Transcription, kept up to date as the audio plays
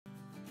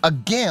A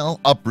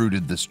gale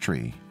uprooted this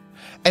tree,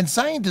 and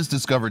scientists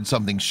discovered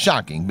something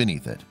shocking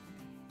beneath it.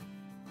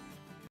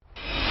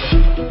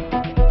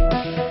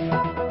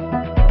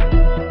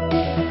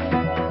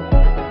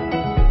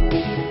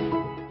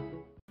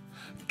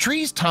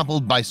 Trees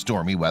toppled by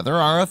stormy weather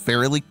are a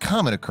fairly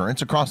common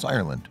occurrence across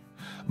Ireland,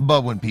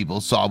 but when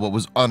people saw what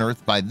was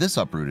unearthed by this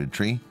uprooted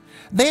tree,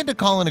 they had to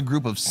call in a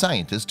group of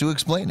scientists to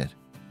explain it.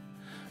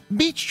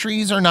 Beech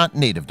trees are not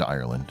native to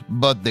Ireland,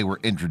 but they were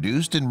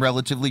introduced in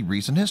relatively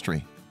recent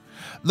history.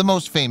 The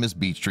most famous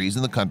beech trees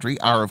in the country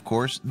are, of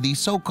course, the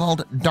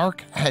so-called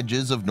dark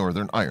hedges of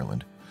Northern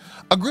Ireland,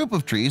 a group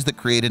of trees that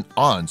create an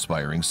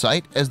awe-inspiring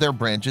sight as their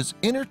branches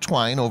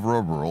intertwine over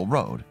a rural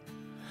road.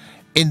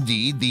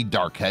 Indeed, the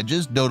dark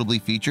hedges notably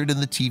featured in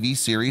the TV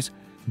series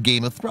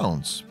Game of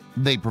Thrones.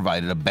 They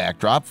provided a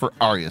backdrop for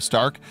Arya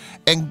Stark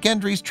and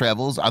Gendry's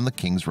travels on the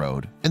King's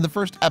Road in the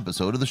first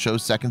episode of the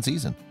show's second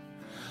season.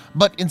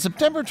 But in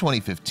September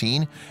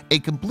 2015, a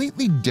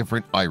completely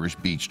different Irish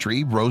beech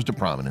tree rose to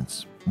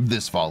prominence.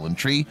 This fallen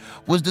tree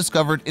was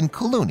discovered in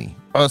Colooney,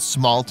 a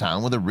small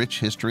town with a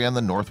rich history on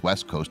the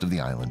northwest coast of the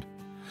island.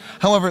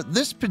 However,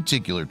 this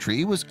particular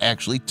tree was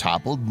actually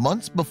toppled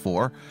months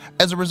before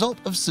as a result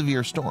of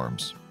severe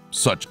storms.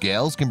 Such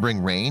gales can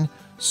bring rain,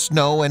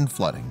 snow, and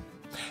flooding,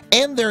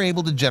 and they're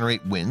able to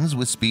generate winds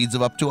with speeds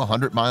of up to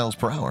 100 miles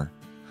per hour.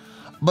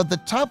 But the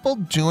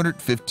toppled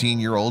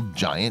 215-year-old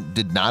giant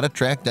did not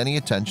attract any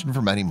attention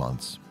for many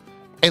months,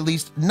 at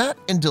least not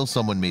until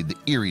someone made the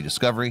eerie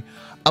discovery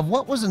of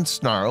what was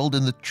ensnarled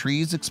in the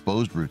tree's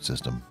exposed root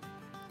system.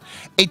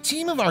 A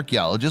team of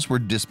archaeologists were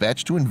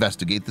dispatched to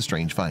investigate the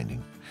strange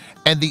finding,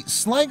 and the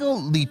Sligo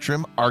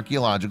Leitrim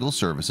Archaeological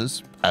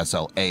Services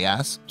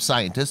 (SLAS)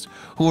 scientists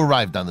who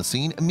arrived on the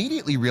scene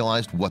immediately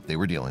realized what they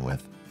were dealing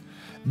with.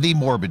 The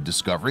morbid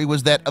discovery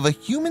was that of a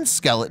human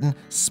skeleton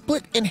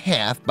split in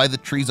half by the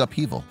tree's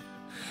upheaval.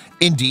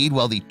 Indeed,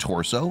 while the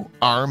torso,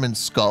 arm, and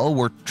skull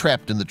were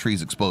trapped in the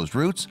tree's exposed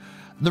roots,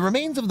 the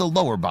remains of the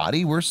lower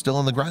body were still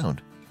in the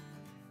ground.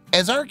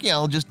 As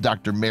archaeologist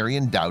Dr.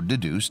 Marion Dowd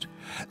deduced,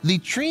 the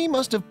tree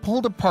must have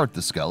pulled apart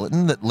the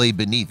skeleton that lay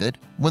beneath it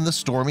when the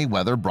stormy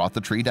weather brought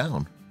the tree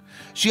down.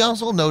 She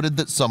also noted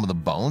that some of the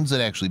bones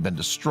had actually been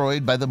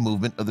destroyed by the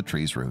movement of the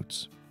tree's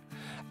roots.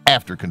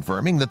 After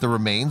confirming that the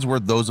remains were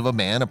those of a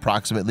man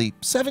approximately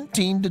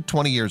 17 to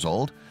 20 years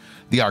old,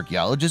 the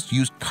archaeologists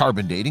used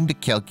carbon dating to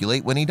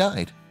calculate when he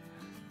died.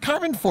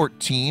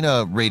 Carbon-14,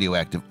 a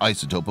radioactive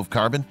isotope of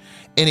carbon,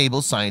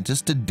 enables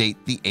scientists to date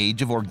the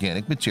age of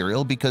organic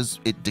material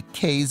because it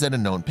decays at a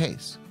known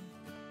pace.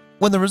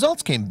 When the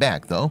results came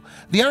back, though,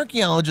 the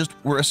archaeologists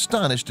were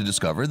astonished to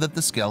discover that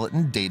the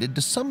skeleton dated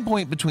to some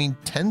point between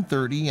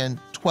 1030 and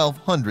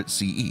 1200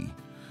 CE.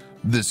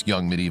 This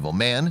young medieval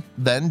man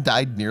then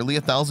died nearly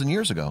 1,000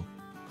 years ago.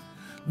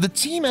 The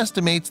team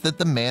estimates that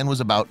the man was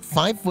about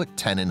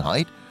 5'10" in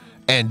height,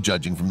 and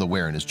judging from the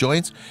wear in his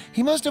joints,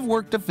 he must have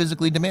worked a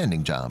physically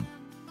demanding job.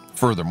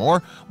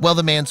 Furthermore, while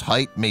the man's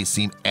height may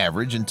seem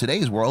average in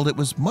today's world, it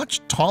was much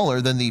taller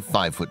than the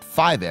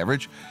 5'5"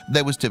 average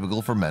that was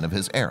typical for men of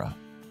his era.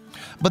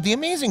 But the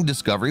amazing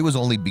discovery was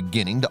only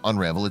beginning to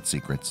unravel its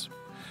secrets.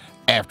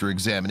 After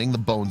examining the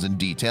bones in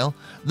detail,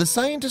 the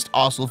scientists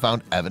also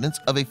found evidence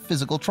of a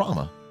physical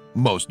trauma.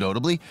 Most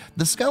notably,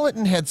 the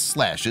skeleton had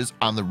slashes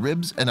on the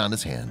ribs and on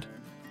his hand.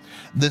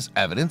 This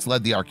evidence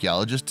led the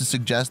archaeologists to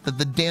suggest that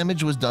the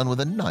damage was done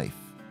with a knife.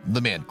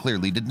 The man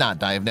clearly did not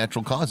die of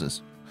natural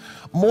causes.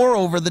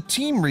 Moreover, the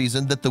team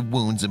reasoned that the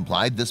wounds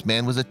implied this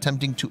man was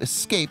attempting to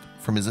escape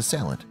from his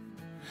assailant.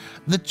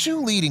 The two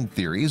leading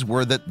theories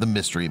were that the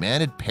mystery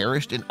man had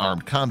perished in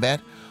armed combat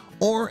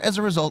or as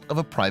a result of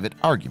a private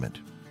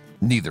argument.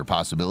 Neither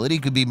possibility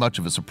could be much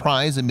of a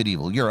surprise in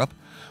medieval Europe,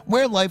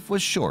 where life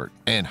was short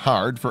and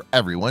hard for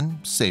everyone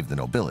save the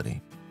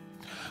nobility.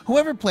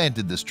 Whoever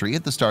planted this tree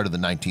at the start of the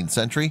 19th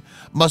century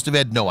must have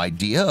had no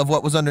idea of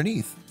what was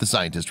underneath, the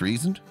scientists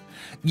reasoned.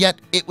 Yet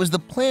it was the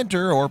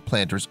planter or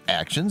planter's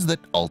actions that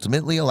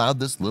ultimately allowed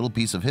this little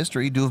piece of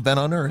history to have been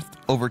unearthed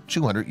over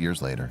 200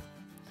 years later.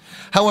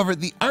 However,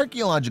 the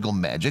archaeological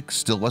magic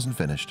still wasn't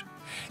finished.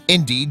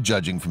 Indeed,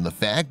 judging from the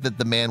fact that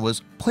the man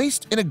was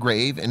placed in a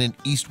grave in an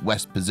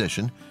east-west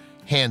position,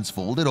 hands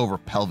folded over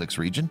pelvis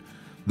region,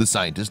 the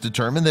scientists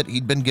determined that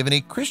he'd been given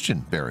a Christian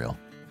burial.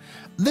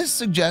 This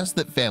suggests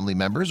that family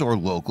members or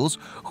locals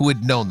who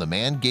had known the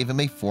man gave him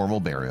a formal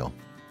burial.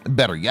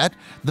 Better yet,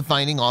 the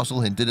finding also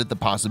hinted at the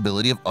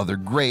possibility of other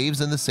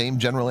graves in the same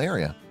general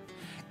area.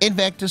 In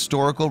fact,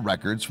 historical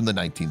records from the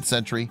 19th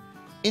century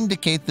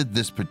indicate that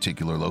this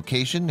particular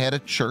location had a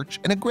church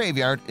and a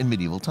graveyard in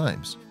medieval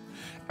times.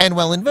 And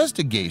while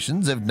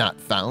investigations have not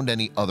found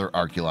any other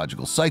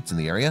archaeological sites in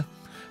the area,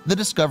 the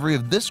discovery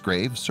of this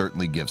grave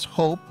certainly gives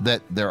hope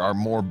that there are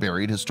more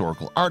buried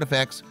historical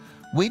artifacts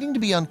waiting to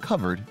be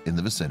uncovered in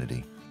the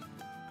vicinity.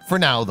 For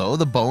now, though,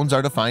 the bones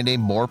are to find a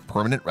more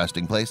permanent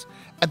resting place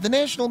at the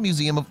National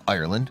Museum of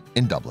Ireland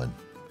in Dublin.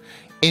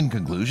 In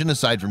conclusion,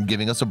 aside from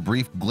giving us a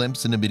brief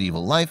glimpse into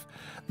medieval life,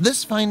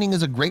 this finding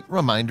is a great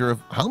reminder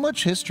of how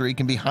much history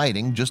can be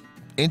hiding just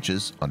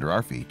inches under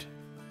our feet.